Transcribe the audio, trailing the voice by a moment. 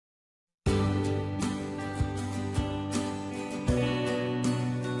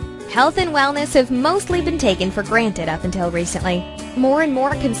Health and wellness have mostly been taken for granted up until recently. More and more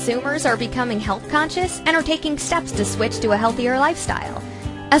consumers are becoming health conscious and are taking steps to switch to a healthier lifestyle.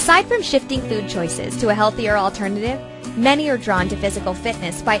 Aside from shifting food choices to a healthier alternative, many are drawn to physical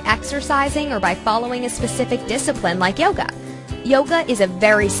fitness by exercising or by following a specific discipline like yoga. Yoga is a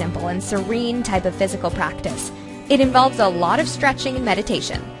very simple and serene type of physical practice. It involves a lot of stretching and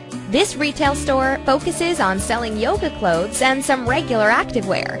meditation. This retail store focuses on selling yoga clothes and some regular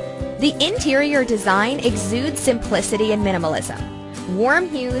activewear. The interior design exudes simplicity and minimalism. Warm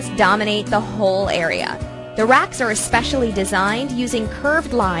hues dominate the whole area. The racks are especially designed using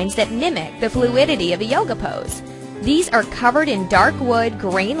curved lines that mimic the fluidity of a yoga pose. These are covered in dark wood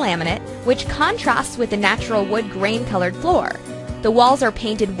grain laminate, which contrasts with the natural wood grain colored floor. The walls are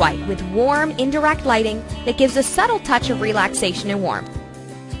painted white with warm, indirect lighting that gives a subtle touch of relaxation and warmth.